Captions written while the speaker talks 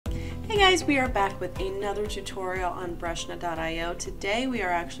Hey guys, we are back with another tutorial on Breshna.io. Today we are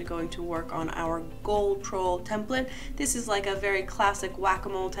actually going to work on our goal troll template. This is like a very classic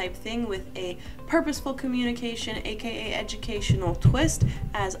whack-a-mole type thing with a purposeful communication, aka educational twist,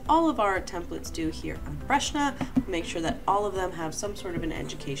 as all of our templates do here on Breshna. Make sure that all of them have some sort of an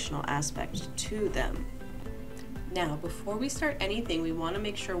educational aspect to them. Now, before we start anything, we want to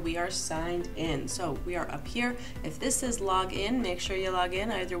make sure we are signed in. So we are up here. If this says log in, make sure you log in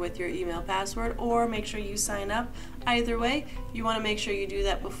either with your email password or make sure you sign up. Either way, you want to make sure you do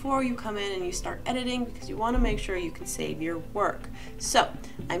that before you come in and you start editing because you want to make sure you can save your work. So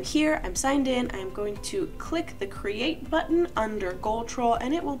I'm here, I'm signed in. I'm going to click the create button under goal troll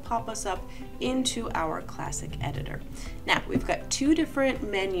and it will pop us up into our classic editor. Now we've got two different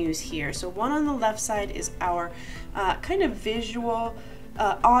menus here. So one on the left side is our kind of visual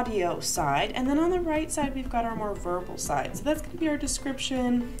audio side, and then on the right side we've got our more verbal side. So that's going to be our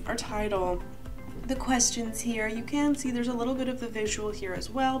description, our title, the questions here. You can see there's a little bit of the visual here as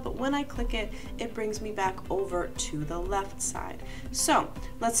well, but when I click it, it brings me back over to the left side. So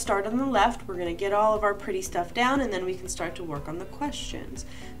let's start on the left. We're going to get all of our pretty stuff down and then we can start to work on the questions.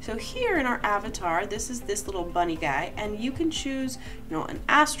 So here in our avatar, this is this little bunny guy, and you can choose, an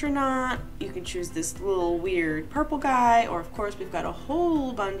astronaut, you can choose this little weird purple guy, or of course we've got a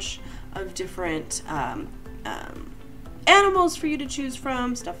whole bunch of different animals for you to choose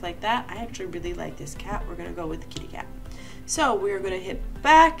from, stuff like that. I actually really like this cat. We're gonna go with the kitty cat. So we're gonna hit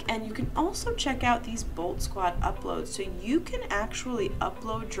back, and you can also check out these Bolt Squad uploads. So you can actually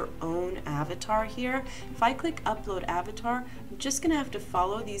upload your own avatar here. If I click upload avatar, I'm just gonna have to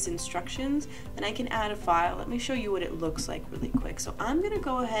follow these instructions, and I can add a file. Let me show you what it looks like really quick. So I'm gonna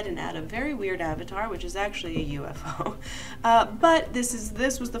go ahead and add a very weird avatar, which is actually a UFO. But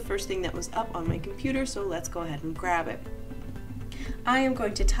this was the first thing that was up on my computer, so let's go ahead and grab it. I am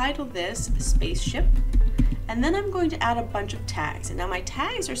going to title this Spaceship, and then I'm going to add a bunch of tags. And now my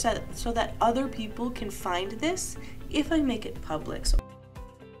tags are set so that other people can find this if I make it public.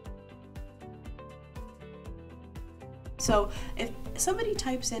 So if somebody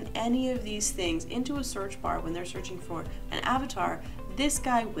types in any of these things into a search bar when they're searching for an avatar, this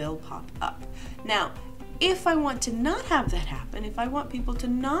guy will pop up. Now, if I want to not have that happen, if I want people to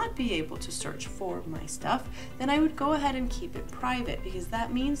not be able to search for my stuff, then I would go ahead and keep it private, because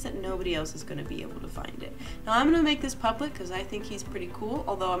that means that nobody else is going to be able to find it. Now I'm going to make this public because I think he's pretty cool,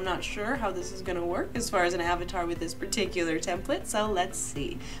 although I'm not sure how this is going to work as far as an avatar with this particular template, so let's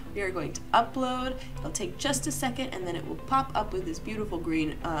see. We are going to upload. It'll take just a second and then it will pop up with this beautiful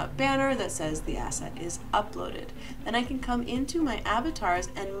green banner that says the asset is uploaded. Then I can come into my avatars,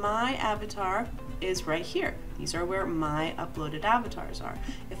 and my avatar is right here. These are where my uploaded avatars are.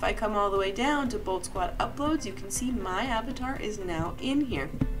 If I come all the way down to Bolt Squad uploads, you can see my avatar is now in here.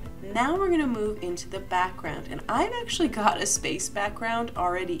 Now we're going to move into the background, and I've actually got a space background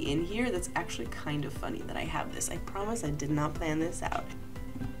already in here. That's actually kind of funny that I have this. I promise I did not plan this out.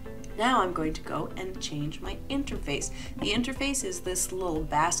 Now I'm going to go and change my interface. The interface is this little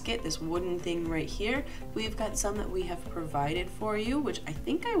basket, this wooden thing right here. We've got some that we have provided for you, which I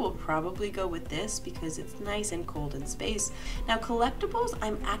think I will probably go with this because it's nice and cold in space. Now collectibles,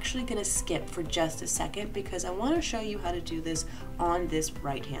 I'm actually going to skip for just a second because I want to show you how to do this on this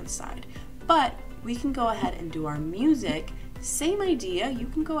right-hand side. But we can go ahead and do our music. Same idea, you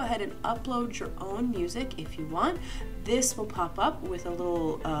can go ahead and upload your own music if you want. This will pop up with a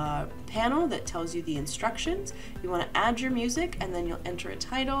little panel that tells you the instructions. You want to add your music, and then you'll enter a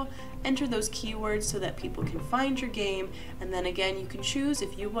title, enter those keywords so that people can find your game, and then again you can choose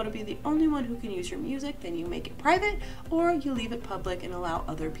if you want to be the only one who can use your music, then you make it private, or you leave it public and allow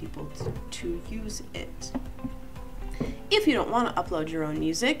other people to use it. If you don't want to upload your own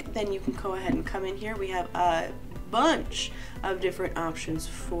music, then you can go ahead and come in here. We have a bunch of different options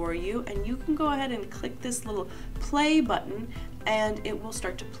for you, and you can go ahead and click this little play button and it will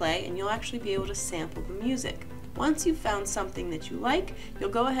start to play, and you'll actually be able to sample the music. Once you've found something that you like, you'll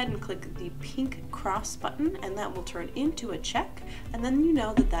go ahead and click the pink cross button, and that will turn into a check, and then you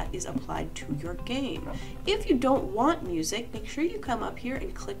know that that is applied to your game. If you don't want music, make sure you come up here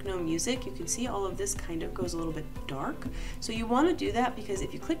and click no music. You can see all of this kind of goes a little bit dark. So you want to do that because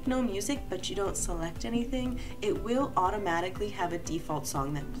if you click no music but you don't select anything, it will automatically have a default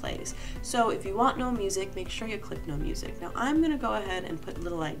song that plays. So if you want no music, make sure you click no music. Now I'm going to go ahead and put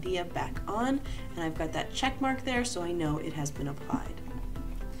little idea back on, and I've got that check mark there so I know it has been applied.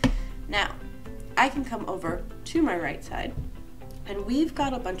 Now I can come over to my right side And we've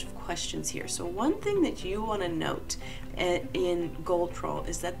got a bunch of questions here. So one thing that you want to note in Gold Troll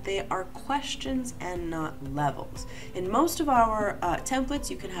is that they are questions and not levels. In most of our templates,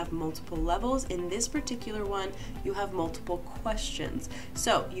 you can have multiple levels. In this particular one, you have multiple questions.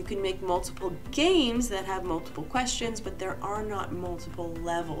 So you can make multiple games that have multiple questions, but there are not multiple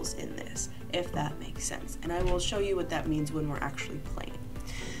levels in this, if that makes sense. And I will show you what that means when we're actually playing.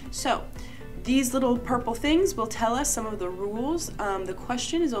 So these little purple things will tell us some of the rules. The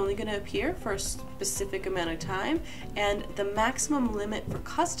question is only going to appear for a specific amount of time, and the maximum limit for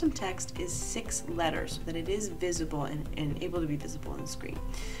custom text is 6 letters, so that it is visible and able to be visible on the screen.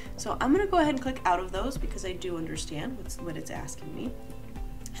 So I'm going to go ahead and click out of those because I do understand what it's asking me.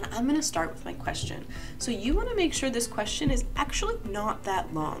 And I'm going to start with my question. So you want to make sure this question is actually not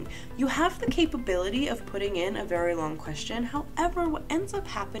that long. You have the capability of putting in a very long question. However, what ends up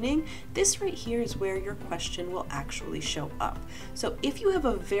happening, this right here is where your question will actually show up. So if you have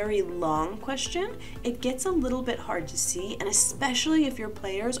a very long question, it gets a little bit hard to see, and especially if your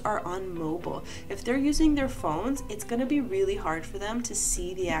players are on mobile. If they're using their phones, it's going to be really hard for them to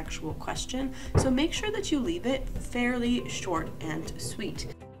see the actual question. So make sure that you leave it fairly short and sweet.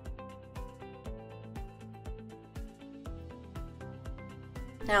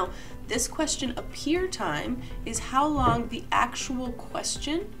 Now, this question appear time is how long the actual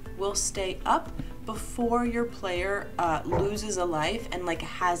question will stay up before your player loses a life and like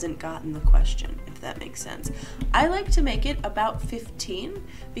hasn't gotten the question, if that makes sense. I like to make it about 15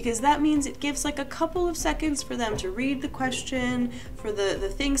 because that means it gives like a couple of seconds for them to read the question, for the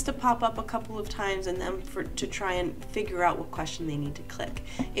things to pop up a couple of times, and then to try and figure out what question they need to click.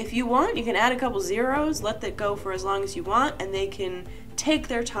 If you want, you can add a couple zeros, let that go for as long as you want, and they can take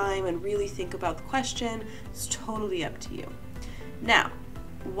their time and really think about the question. It's totally up to you. Now,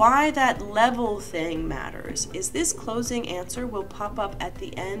 why that level thing matters is this closing answer will pop up at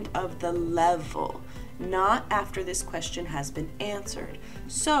the end of the level, not after this question has been answered.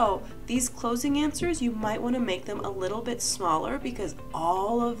 So these closing answers, you might want to make them a little bit smaller because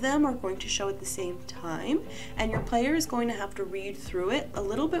all of them are going to show at the same time, and your player is going to have to read through it a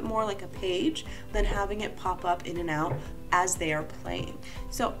little bit more like a page than having it pop up in and out as they are playing.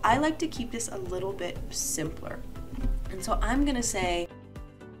 So I like to keep this a little bit simpler. And so I'm going to say,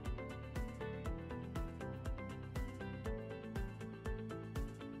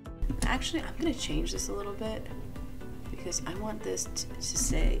 actually, I'm going to change this a little bit because I want this to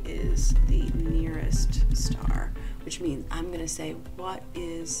say is the nearest star, which means I'm going to say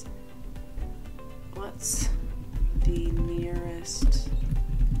what's the nearest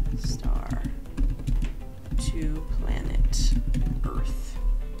star to planet Earth.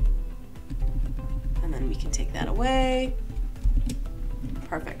 And then we can take that away.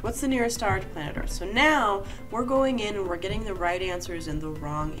 Perfect. What's the nearest star to planet Earth? So now we're going in and we're getting the right answers and the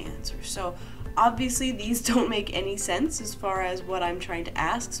wrong answers. So obviously these don't make any sense as far as what I'm trying to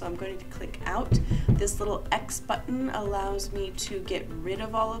ask, so I'm going to click out. This little X button allows me to get rid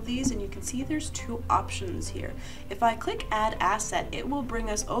of all of these, and you can see there's 2 options here. If I click Add Asset, it will bring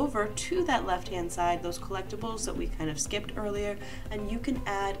us over to that left-hand side, those collectibles that we kind of skipped earlier, and you can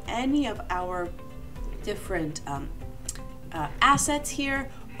add any of our different assets here.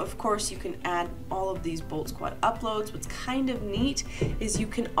 Of course, you can add all of these Bolt Squad uploads. What's kind of neat is you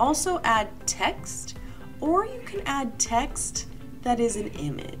can also add text, or you can add text that is an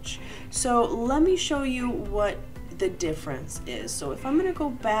image. So let me show you what the difference is. So if I'm going to go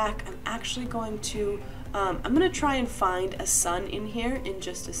back, I'm actually going to I'm going to try and find a sun in here in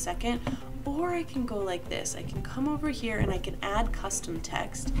just a second. Or I can go like this. I can come over here and I can add custom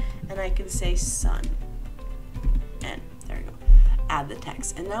text, and I can say sun. And there you go. Add the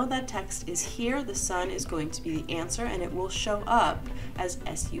text. And now that text is here, the sun is going to be the answer, and it will show up as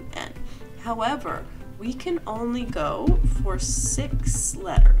S-U-N. However, we can only go for 6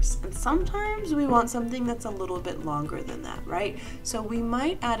 letters. And sometimes we want something that's a little bit longer than that, right? So we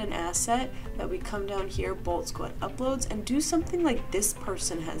might add an asset that we come down here, Bolt Squad Uploads, and do something like this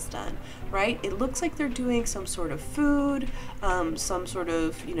person has done, right? It looks like they're doing some sort of food, some sort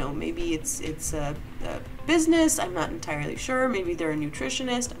of, you know, maybe it's a business, I'm not entirely sure. Maybe they're a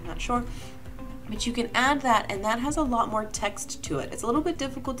nutritionist, I'm not sure. But you can add that, and that has a lot more text to it. It's a little bit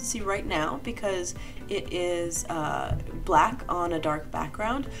difficult to see right now because it is black on a dark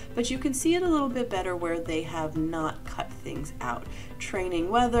background, but you can see it a little bit better where they have not cut things out. Training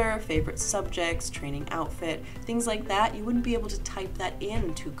weather, favorite subjects, training outfit, things like that. You wouldn't be able to type that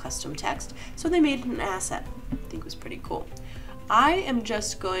into custom text, so they made an asset. I think it was pretty cool. I am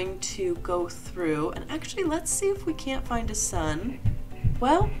just going to go through, and actually let's see if we can't find a sun.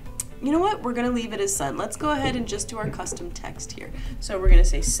 Well, you know what? We're gonna leave it as sun. Let's go ahead and just do our custom text here. So we're gonna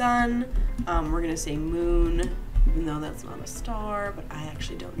say sun, we're gonna say moon, even though that's not a star, but I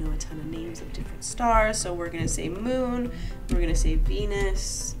actually don't know a ton of names of different stars. So we're gonna say moon, we're gonna say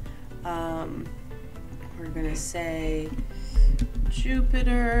Venus, we're gonna say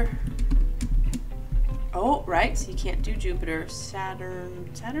Jupiter. Oh, right, so you can't do Jupiter.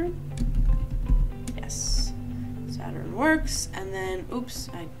 Saturn? Yes, Saturn works. And then, oops,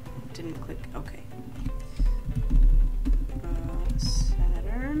 I didn't click, okay.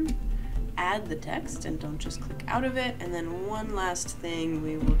 Saturn, add the text and don't just click out of it. And then one last thing,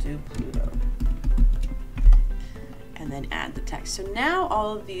 we will do Pluto. And then add the text. So now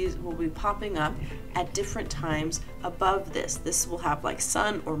all of these will be popping up at different times above this. This will have like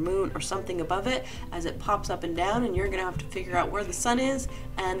sun or moon or something above it as it pops up and down, and you're gonna have to figure out where the sun is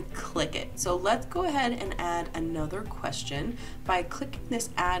and click it. So let's go ahead and add another question by clicking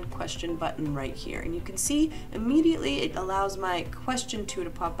this add question button right here. And you can see immediately it allows my question 2 to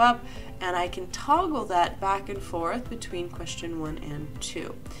pop up, and I can toggle that back and forth between question 1 and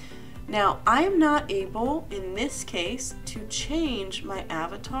 2. Now, I am not able, in this case, to change my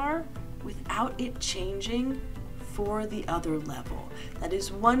avatar without it changing for the other level. That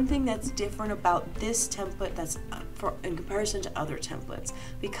is one thing that's different about this template that's in comparison to other templates.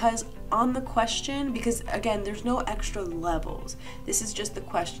 Because on the question, because again, there's no extra levels. This is just the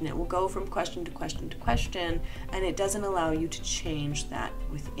question. It will go from question to question to question, and it doesn't allow you to change that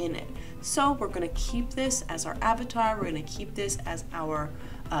within it. So we're gonna keep this as our avatar, we're gonna keep this as our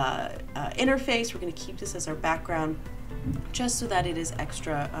interface, we're going to keep this as our background just so that it is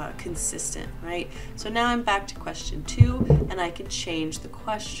extra consistent, right? So now I'm back to question 2 and I can change the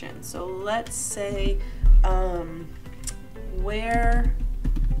question. So let's say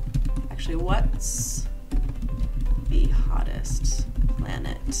what's the hottest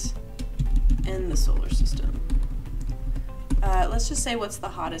planet in the solar system? Let's just say what's the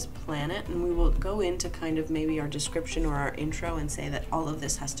hottest planet, and we will go into kind of maybe our description or our intro and say that all of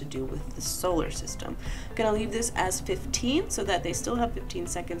this has to do with the solar system. I'm going to leave this as 15 so that they still have 15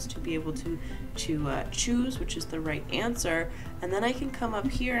 seconds to be able to choose which is the right answer, and then I can come up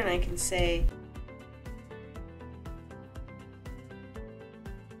here and I can say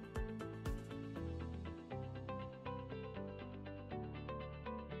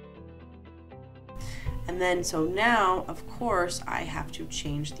and then, so now, of course, I have to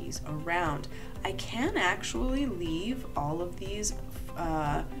change these around. I can actually leave all of these,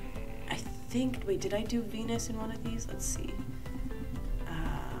 I think, wait, did I do Venus in one of these? Let's see.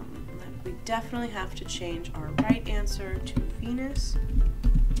 We definitely have to change our right answer to Venus.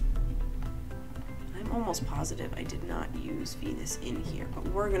 I'm almost positive I did not use Venus in here, but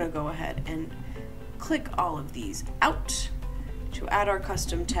we're gonna go ahead and click all of these out to add our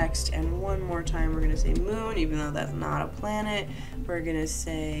custom text. And one more time, we're gonna say moon, even though that's not a planet. We're gonna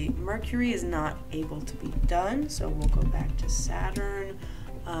say Mercury is not able to be done, so we'll go back to Saturn.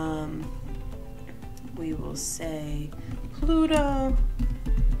 We will say Pluto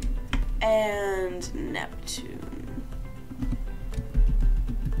and Neptune.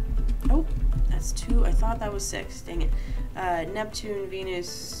 Oh, that's 2. I thought that was 6. Dang it. Neptune,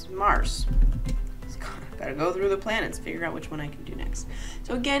 Venus, Mars. Gotta go through the planets, figure out which one I can do next.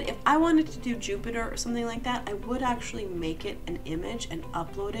 So again, if I wanted to do Jupiter or something like that, I would actually make it an image and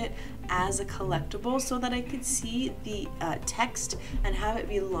upload it as a collectible so that I could see the text and have it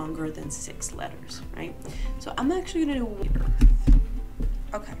be longer than 6 letters, right? So I'm actually gonna do Earth.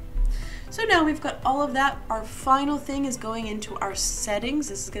 Okay. So now we've got all of that. Our final thing is going into our settings.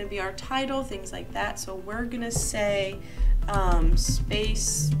 This is gonna be our title, things like that. So we're gonna say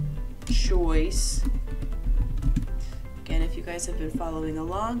space choice. Again, if you guys have been following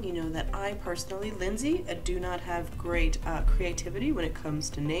along, you know that I personally, Lindsay, do not have great creativity when it comes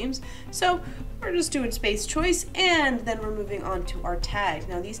to names. So we're just doing space choice, and then we're moving on to our tags.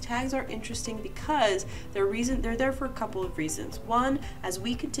 Now these tags are interesting because they're there for a couple of reasons. One, as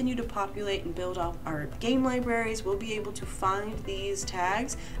we continue to populate and build up our game libraries, we'll be able to find these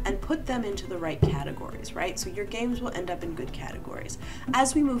tags and put them into the right categories, right? So your games will end up in good categories.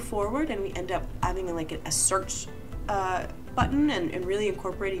 As we move forward and we end up having like a search button and really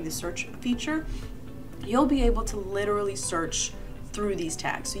incorporating the search feature, you'll be able to literally search through these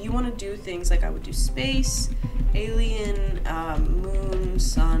tags. So you want to do things like I would do space, alien, moon,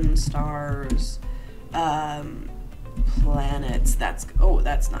 sun, stars, planets. That's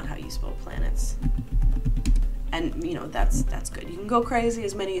not how you spell planets. And you know, that's good. You can go crazy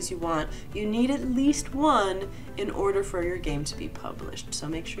as many as you want. You need at least one in order for your game to be published. So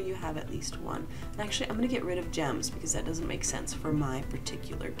make sure you have at least one. And actually, I'm gonna get rid of gems because that doesn't make sense for my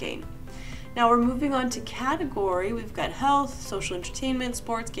particular game. Now we're moving on to category. We've got health, social entertainment,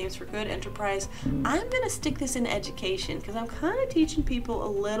 sports, games for good, enterprise. I'm gonna stick this in education because I'm kind of teaching people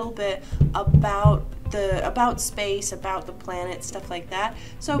a little bit about space, about the planet, stuff like that.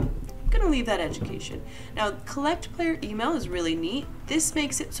 So going to leave that education. Now, collect player email is really neat. This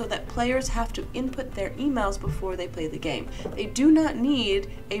makes it so that players have to input their emails before they play the game. They do not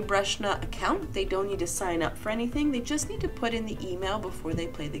need a Breshna account. They don't need to sign up for anything. They just need to put in the email before they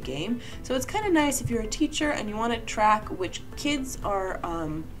play the game. So it's kind of nice if you're a teacher and you want to track which kids are,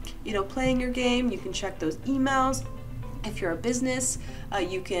 playing your game. You can check those emails. If you're a business,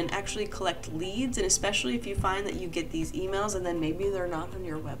 you can actually collect leads, and especially if you find that you get these emails and then maybe they're not on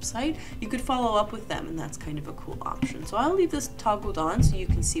your website, you could follow up with them, and that's kind of a cool option. So I'll leave this toggled on so you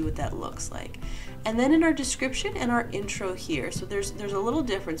can see what that looks like. And then in our description and our intro here, so there's a little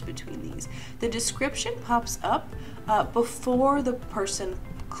difference between these. The description pops up before the person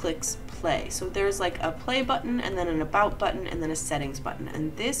clicks play. So there's like a play button and then an about button and then a settings button,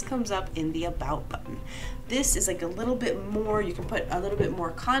 and this comes up in the about button. This is like a little bit more, you can put a little bit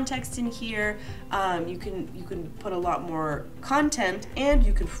more context in here, you can put a lot more content, and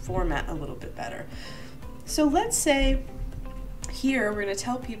you can format a little bit better. So let's say here we're going to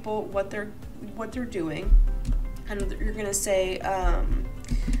tell people what they're doing, and you're going to say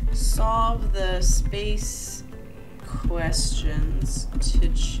solve the space questions to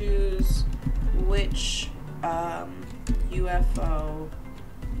choose which UFO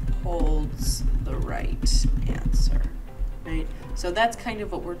holds the right answer, right? So that's kind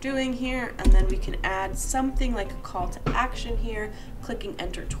of what we're doing here, and then we can add something like a call to action here. Clicking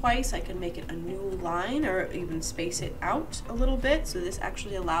enter twice, I can make it a new line or even space it out a little bit, so this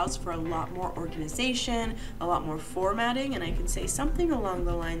actually allows for a lot more organization, a lot more formatting, and I can say something along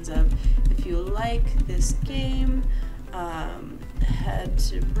the lines of, if you like this game, head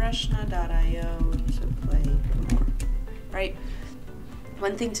to Breshna.io to play more, right?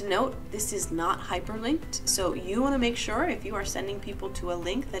 One thing to note, this is not hyperlinked, so you want to make sure if you are sending people to a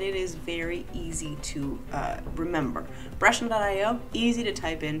link that it is very easy to remember. Breshna.io, easy to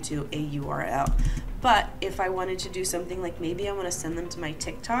type into a URL. But if I wanted to do something like maybe I want to send them to my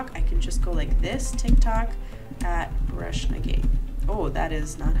TikTok, I can just go like this, TikTok at Breshna Game. Oh, that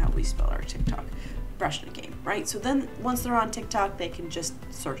is not how we spell our TikTok. Breshna Game, right? So then once they're on TikTok, they can just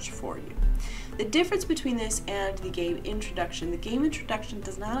search for you. The difference between this and the game introduction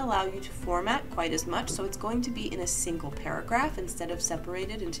does not allow you to format quite as much, so it's going to be in a single paragraph instead of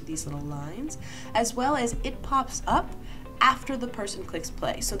separated into these little lines, as well as it pops up after the person clicks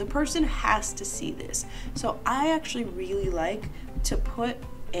play. So the person has to see this. So I actually really like to put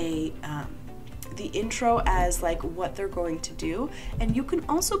the intro as like what they're going to do, and you can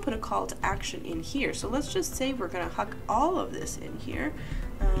also put a call to action in here. So let's just say we're going to huck all of this in here.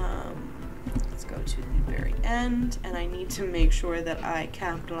 Let's go to the very end, and I need to make sure that I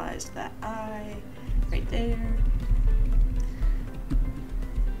capitalized that I right there.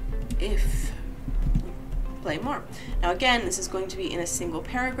 If play more. Now again, this is going to be in a single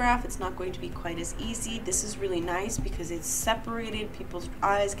paragraph. It's not going to be quite as easy. This is really nice because it's separated. People's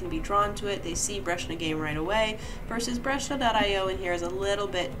eyes can be drawn to it. They see Breshna Game right away, versus Breshna.io in here is a little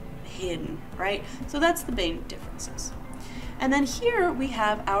bit hidden, right? So that's the main differences. And then here we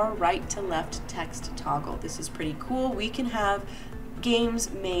have our right to left text toggle. This is pretty cool. We can have games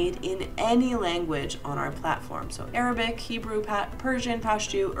made in any language on our platform. So Arabic, Hebrew, Persian,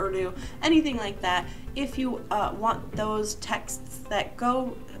 Pashto, Urdu, anything like that. If you want those texts that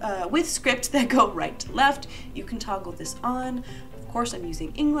go with script that go right to left, you can toggle this on. Of course, I'm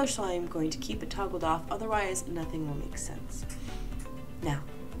using English, so I'm going to keep it toggled off. Otherwise, nothing will make sense. Now,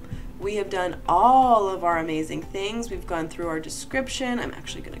 we have done all of our amazing things. We've gone through our description. I'm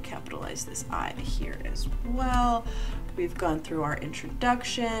actually going to capitalize this I here as well. We've gone through our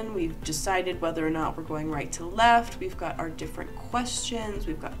introduction. We've decided whether or not we're going right to left. We've got our different questions.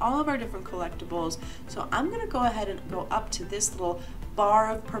 We've got all of our different collectibles. So I'm going to go ahead and go up to this little bar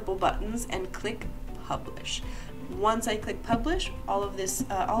of purple buttons and click publish. Once I click publish, all of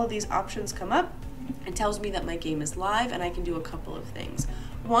these options come up and tells me that my game is live, and I can do a couple of things.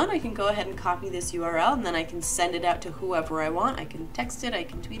 one, I can go ahead and copy this URL, and then I can send it out to whoever I want. I can text it, I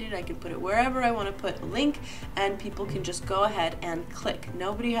can tweet it, I can put it wherever I want to put a link, and people can just go ahead and click.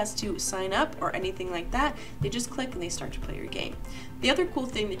 Nobody has to sign up or anything like that. They just click and they start to play your game. The other cool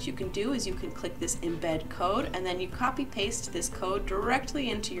thing that you can do is you can click this embed code, and then you copy paste this code directly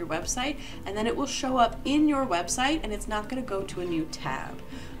into your website, and then it will show up in your website, and it's not going to go to a new tab.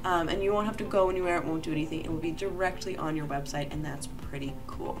 And you won't have to go anywhere, it won't do anything, it will be directly on your website, and that's pretty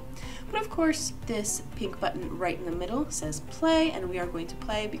cool. But of course, this pink button right in the middle says play, and we are going to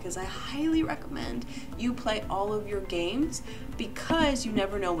play because I highly recommend you play all of your games, because you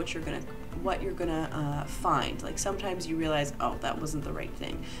never know what you're gonna find. Like sometimes you realize, oh, that wasn't the right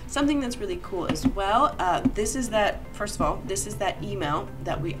thing. Something that's really cool as well, this is that, first of all, this is that email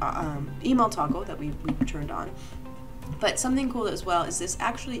that we, email toggle that we turned on. But something cool as well is this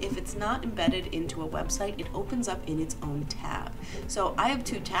actually, if it's not embedded into a website, it opens up in its own tab. So I have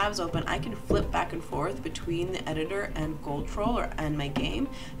 2 tabs open. I can flip back and forth between the editor and Goldtroll and my game,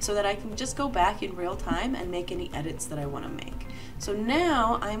 so that I can just go back in real time and make any edits that I want to make. So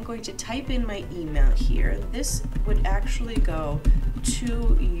now I'm going to type in my email here. This would actually go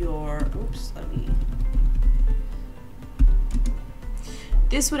to your,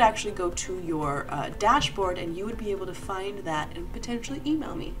 this would actually go to your dashboard, and you would be able to find that and potentially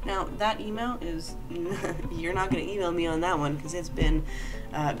email me. Now that email is, you're not going to email me on that one because it's been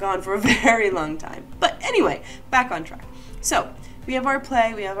gone for a very long time. But anyway, back on track. So we have our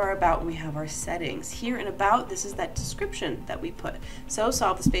play, we have our about, we have our settings. Here in about, this is that description that we put. So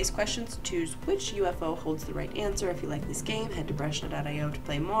solve the space questions, choose which UFO holds the right answer. If you like this game, head to breshna.io to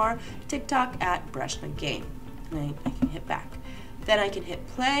play more. TikTok at Breshna Game. And I can hit back. Then I can hit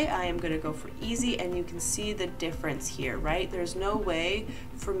play. I am going to go for easy, and you can see the difference here, right? There's no way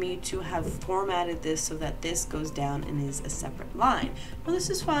for me to have formatted this so that this goes down and is a separate line. Well,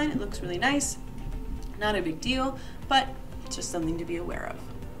 this is fine. It looks really nice. Not a big deal, but it's just something to be aware of.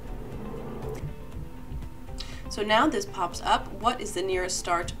 So now this pops up. What is the nearest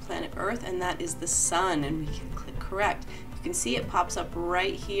star to planet Earth? And that is the sun, and we can click correct. You can see it pops up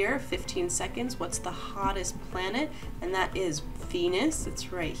right here, 15 seconds. What's the hottest planet? And that is Venus.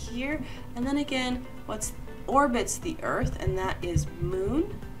 It's right here. And then again, what's orbits the Earth? And that is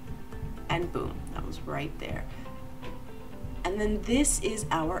Moon. And boom, that was right there. And then this is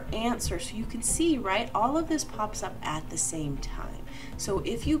our answer. So you can see, right, all of this pops up at the same time. So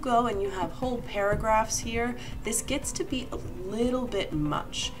if you go and you have whole paragraphs here, this gets to be a little bit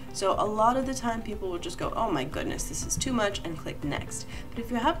much. So a lot of the time people will just go, oh my goodness, this is too much, and click next. But if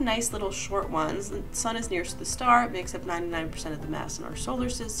you have nice little short ones, the sun is nearest to the star, it makes up 99% of the mass in our solar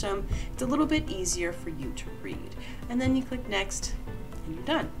system, it's a little bit easier for you to read. And then you click next, and you're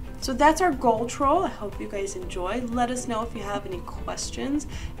done. So that's our Goldtroll. I hope you guys enjoyed. Let us know if you have any questions.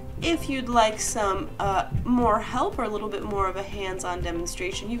 If you'd like some more help or a little bit more of a hands-on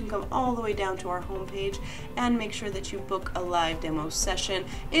demonstration, you can come all the way down to our homepage and make sure that you book a live demo session.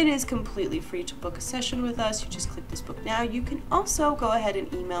 It is completely free to book a session with us. You just click this book now. You can also go ahead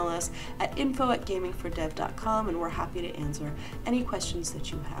and email us at info@gamingfordev.com, and we're happy to answer any questions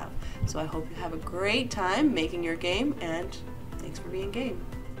that you have. So I hope you have a great time making your game, and thanks for being game.